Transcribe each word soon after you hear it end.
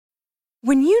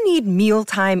When you need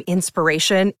mealtime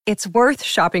inspiration, it's worth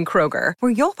shopping Kroger,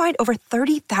 where you'll find over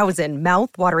 30,000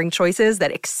 mouth-watering choices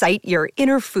that excite your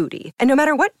inner foodie. And no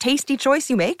matter what tasty choice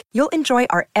you make, you'll enjoy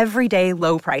our everyday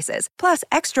low prices, plus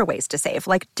extra ways to save,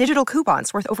 like digital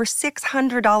coupons worth over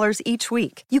 $600 each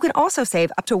week. You can also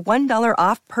save up to $1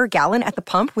 off per gallon at the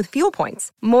pump with fuel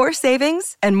points. More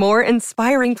savings and more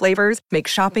inspiring flavors make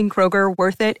shopping Kroger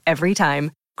worth it every time.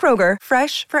 Kroger,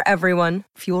 fresh for everyone.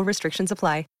 Fuel restrictions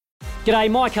apply. G'day,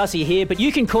 Mike Hussey here, but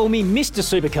you can call me Mr.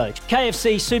 Supercoach.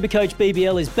 KFC Supercoach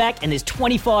BBL is back and there's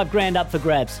 25 grand up for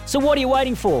grabs. So what are you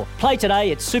waiting for? Play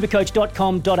today at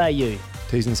supercoach.com.au.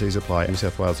 T's and C's apply. New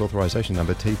South Wales authorisation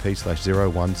number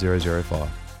TP/01005.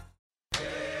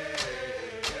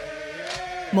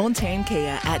 Montane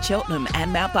Kia at Cheltenham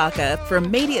and Mount Barker for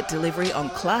immediate delivery on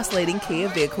class-leading Kia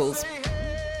vehicles.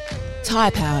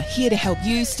 Tyre Power, here to help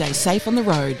you stay safe on the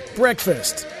road.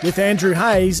 Breakfast with Andrew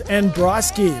Hayes and Bryce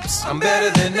Gibbs. I'm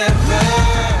better than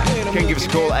ever. You can give us a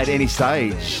call at any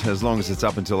stage, as long as it's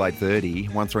up until 8:30.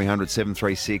 1300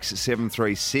 736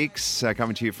 736.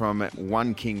 Coming to you from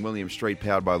 1 King William Street,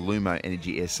 powered by Lumo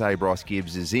Energy SA. Bryce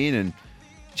Gibbs is in and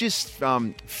just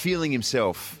feeling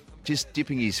himself, just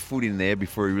dipping his foot in there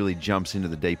before he really jumps into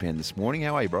the deep end this morning.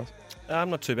 How are you, Bryce?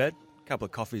 I'm not too bad. Couple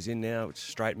of coffees in now, which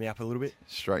straighten me up a little bit.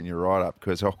 Straighten you right up,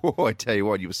 because I tell you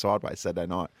what, you were sideways Saturday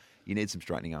night. You need some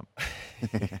straightening up.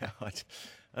 And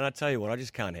I tell you what, I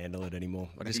just can't handle it anymore.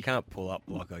 I just can't pull up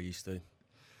like I used to.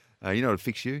 You know what to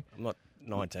fix you? I'm not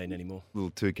 19 anymore.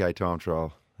 Little 2K time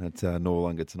trial at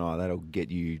Noarlunga tonight. That'll get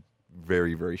you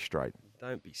very, very straight.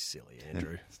 Don't be silly,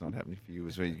 Andrew. It's not happening for you.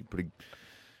 Once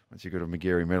you've got a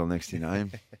McGarry medal next to your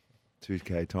name,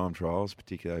 2K time trials,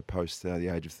 particularly post the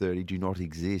age of 30, do not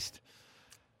exist.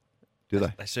 Do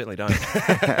they? They certainly don't.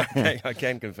 I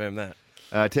can confirm that.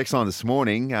 Text line this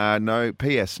morning, no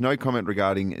comment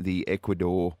regarding the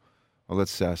Ecuador. Well,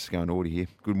 let's go in order here.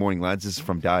 Good morning, lads. This is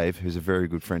from Dave, who's a very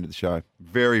good friend of the show.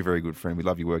 Very, very good friend. We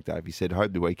love your work, Dave. He said,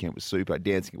 hope the weekend was super.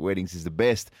 Dancing at weddings is the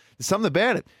best. There's something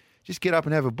about it. Just get up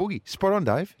and have a boogie. Spot on,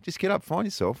 Dave. Just get up, find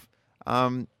yourself,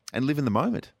 and live in the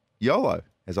moment. YOLO,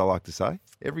 as I like to say.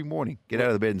 Every morning, get out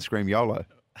of the bed and scream YOLO.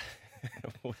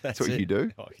 Well, that's what you do.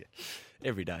 Oh, yeah.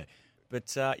 Every day.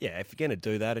 But, if you're going to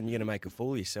do that and you're going to make a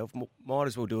fool of yourself, might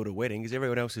as well do it at a wedding because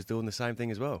everyone else is doing the same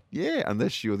thing as well. Yeah,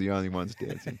 unless you're the only ones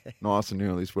dancing nice and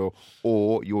early as well,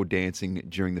 or you're dancing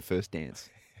during the first dance.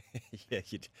 Yeah,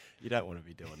 you don't want to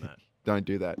be doing that. Don't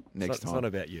do that next time. It's not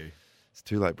about you. It's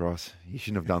too late, Bryce. You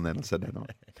shouldn't have done that on Saturday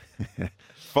night.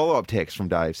 Follow-up text from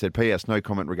Dave said, P.S. No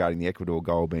comment regarding the Ecuador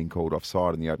goal being called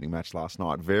offside in the opening match last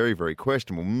night. Very, very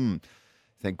questionable.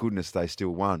 Thank goodness they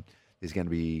still won. There's going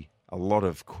to be a lot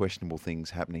of questionable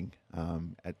things happening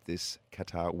at this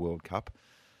Qatar World Cup,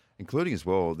 including as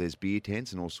well, there's beer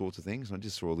tents and all sorts of things. And I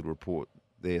just saw a little report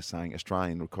there saying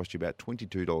Australian will cost you about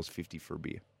 $22.50 for a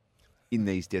beer in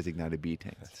these designated beer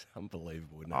tents. That's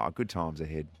unbelievable, isn't it? Oh, good times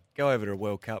ahead. Go over to a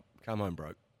World Cup, come home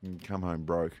broke. Come home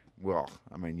broke. Well,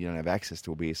 I mean, you don't have access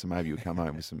to a beer, so maybe you'll come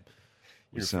home with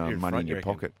some money in your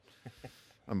pocket.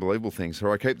 Unbelievable things. All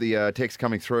right, keep the text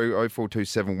coming through,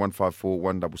 0427 154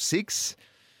 166.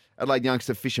 Adelaide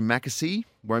youngster Fisher Mackesy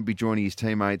won't be joining his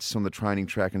teammates on the training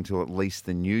track until at least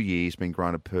the new year. He's been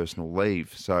granted personal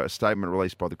leave. So a statement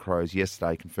released by the Crows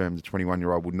yesterday confirmed the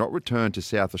 21-year-old would not return to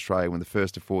South Australia when the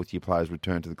first to fourth year players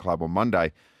return to the club on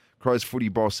Monday. Crows footy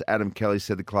boss Adam Kelly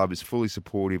said the club is fully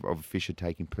supportive of Fisher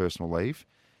taking personal leave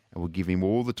and will give him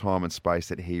all the time and space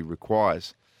that he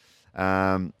requires.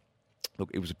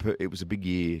 Look, it was a big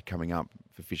year coming up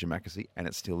for Fisher Mackesy, and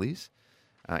it still is.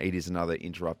 It is another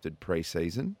interrupted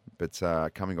pre-season, but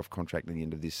coming off contract at the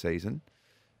end of this season,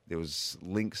 there was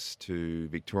links to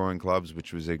Victorian clubs,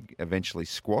 which was eventually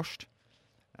squashed.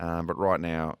 But right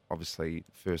now, obviously,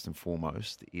 first and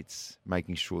foremost, it's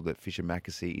making sure that Fisher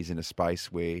Mackesy is in a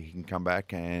space where he can come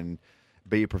back and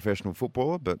be a professional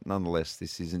footballer. But nonetheless,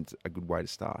 this isn't a good way to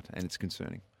start, and it's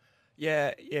concerning.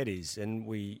 Yeah, it is, and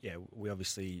we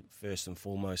obviously first and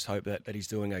foremost hope that he's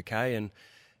doing okay, and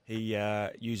he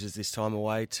uses this time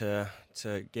away to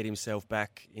get himself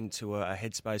back into a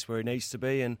headspace where he needs to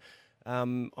be. And I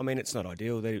mean, it's not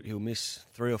ideal that he'll miss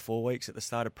 3 or 4 weeks at the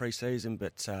start of pre-season,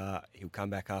 but he'll come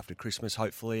back after Christmas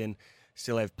hopefully, and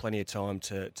still have plenty of time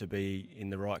to be in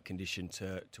the right condition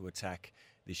to attack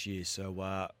this year. So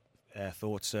our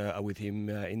thoughts are with him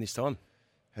in this time.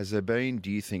 Has there been,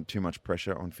 do you think, too much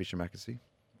pressure on Fisher Mackesy?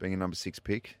 Being a number 6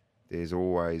 pick, there's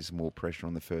always more pressure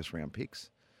on the first round picks.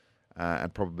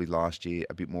 And probably last year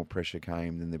a bit more pressure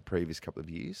came than the previous couple of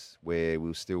years, where we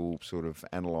were still sort of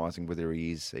analysing whether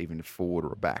he is even a forward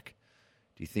or a back.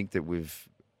 Do you think that we've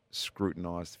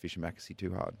scrutinised Fisher Mackesy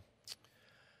too hard?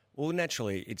 Well,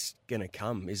 naturally, it's going to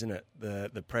come, isn't it?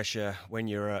 The pressure when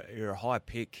you're a high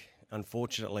pick,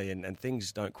 unfortunately, and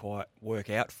things don't quite work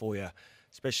out for you,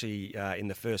 especially in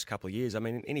the first couple of years. I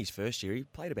mean, in his first year, he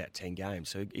played about 10 games,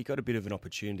 so he got a bit of an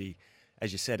opportunity,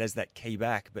 as you said, as that key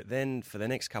back. But then for the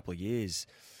next couple of years,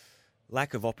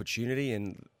 lack of opportunity,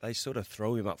 and they sort of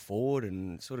throw him up forward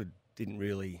and sort of couldn't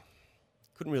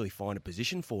really find a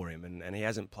position for him, and he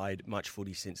hasn't played much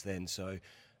footy since then. So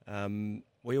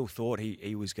we all thought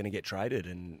he was going to get traded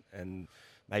and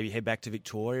maybe head back to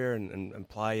Victoria and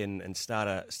play and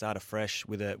start afresh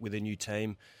with a new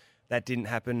team. That didn't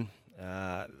happen.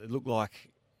 It looked like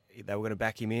they were going to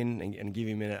back him in and give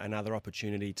him another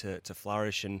opportunity to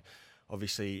flourish. And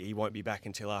obviously he won't be back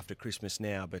until after Christmas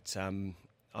now. But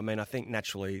I think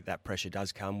naturally that pressure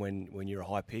does come when you're a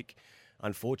high pick,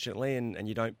 unfortunately, and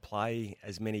you don't play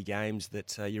as many games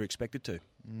that you're expected to.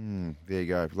 There you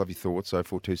go. Love your thoughts.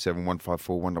 0427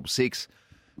 154 166.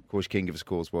 Of course, you can give us a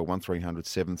call as well. 1300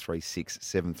 736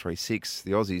 736.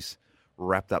 The Aussies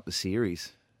wrapped up the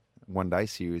series, one-day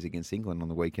series against England on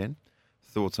the weekend.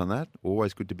 Thoughts on that?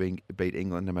 Always good to beat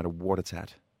England, no matter what it's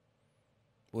at.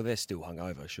 Well, they're still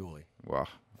hungover, surely. Wow.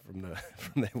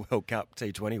 From their World Cup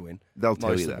T20 win. They'll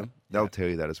tell you that. They'll tell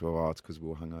you that as well. Oh, it's because we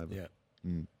were hungover. Yeah.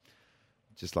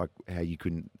 Just like how you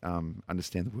couldn't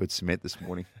understand the word cement this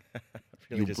morning.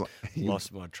 Really just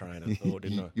lost my train of thought,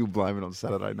 didn't I? You'll blame it on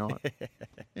Saturday night.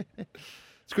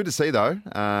 It's good to see, though,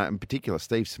 in particular,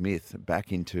 Steve Smith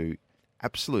back into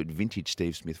absolute vintage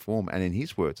Steve Smith form, and in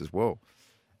his words as well,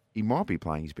 he might be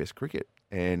playing his best cricket.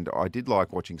 And I did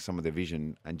like watching some of their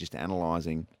vision and just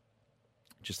analysing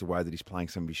just the way that he's playing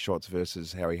some of his shots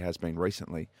versus how he has been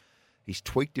recently. He's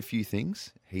tweaked a few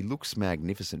things. He looks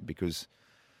magnificent because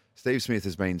Steve Smith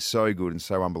has been so good and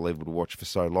so unbelievable to watch for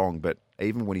so long, but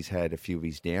even when he's had a few of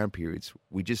his down periods,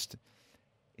 we just,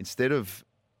 instead of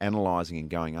analysing and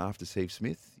going after Steve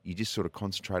Smith, you just sort of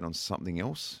concentrate on something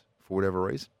else for whatever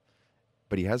reason.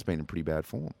 But he has been in pretty bad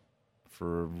form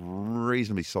for a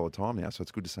reasonably solid time now, so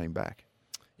it's good to see him back.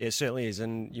 Yeah, it certainly is.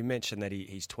 And you mentioned that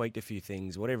he's tweaked a few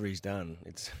things. Whatever he's done,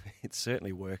 it's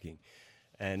certainly working.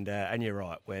 And you're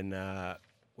right.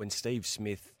 When Steve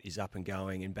Smith is up and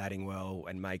going and batting well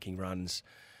and making runs,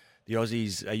 the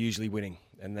Aussies are usually winning,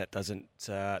 and that doesn't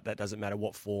matter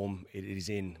what form it is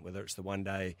in, whether it's the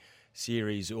one-day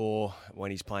series or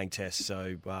when he's playing tests.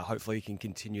 So hopefully he can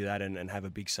continue that and have a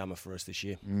big summer for us this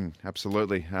year.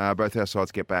 Absolutely. Both our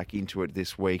sides get back into it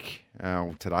this week,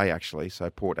 today actually. So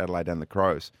Port Adelaide and the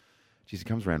Crows. Geez, it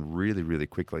comes around really, really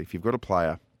quickly. If you've got a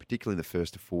player, particularly in the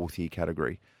first to fourth year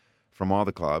category, from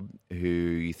either club who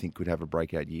you think could have a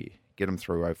breakout year, get them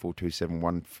through 0427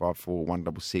 154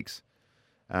 166.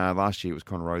 Last year it was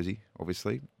Connor Rozee,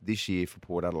 obviously. This year for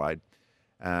Port Adelaide,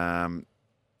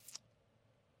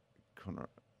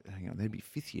 they'd be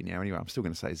fifth year now anyway. I'm still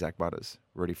going to say Zach Butters,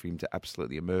 ready for him to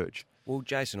absolutely emerge. Well,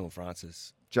 Jason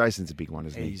Horne-Francis. Jason's a big one,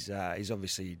 isn't he? He's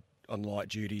obviously on light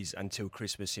duties until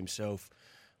Christmas himself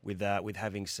with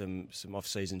having some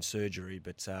off-season surgery,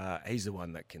 but he's the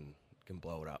one that can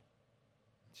blow it up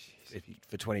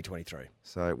for 2023.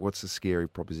 So what's the scary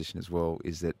proposition as well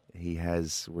is that he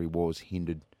was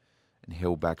hindered and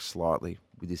held back slightly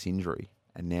with this injury,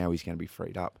 and now he's going to be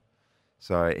freed up.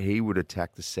 So he would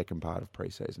attack the second part of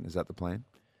pre-season. Is that the plan?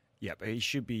 Yeah, but he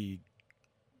should be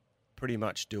pretty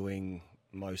much doing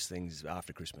most things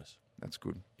after Christmas. That's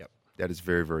good. Yep. That is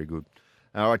very, very good.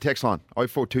 All right, text line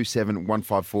 0427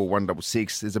 154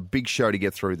 166. There's a big show to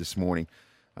get through this morning.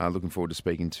 Looking forward to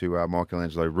speaking to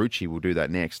Michelangelo Rucci. We'll do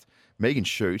that next. Megan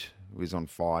Shute was on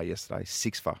fire yesterday.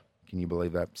 6 for. Can you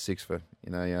believe that? 6 for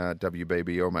in a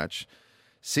WBBL match.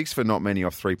 6 for not many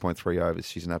off 3.3 overs.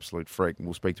 She's an absolute freak. And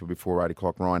we'll speak to her before 8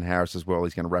 o'clock. Ryan Harris as well.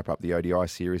 He's going to wrap up the ODI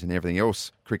series and everything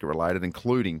else cricket-related,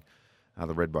 including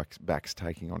the Redbacks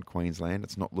taking on Queensland.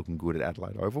 It's not looking good at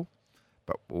Adelaide Oval.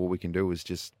 But all we can do is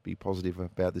just be positive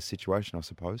about this situation, I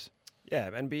suppose. Yeah,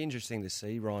 and be interesting to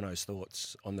see Rhino's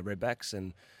thoughts on the Redbacks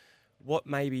and what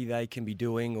maybe they can be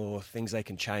doing or things they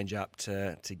can change up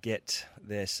to get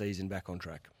their season back on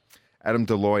track. Adam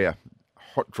Deloya,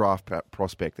 hot draft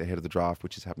prospect ahead of the draft,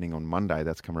 which is happening on Monday.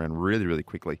 That's come around really, really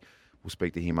quickly. We'll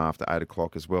speak to him after 8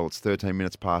 o'clock as well. It's 13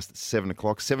 minutes past 7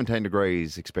 o'clock. 17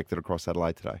 degrees expected across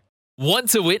Adelaide today. Want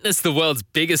to witness the world's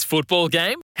biggest football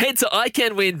game? Head to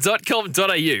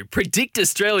iCanWin.com.au, predict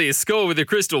Australia's score with a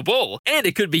crystal ball, and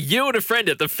it could be you and a friend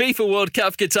at the FIFA World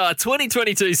Cup Qatar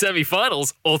 2022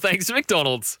 semi-finals, all thanks to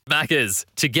McDonald's. Maccas,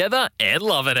 together and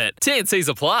loving it. TNCs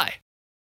apply.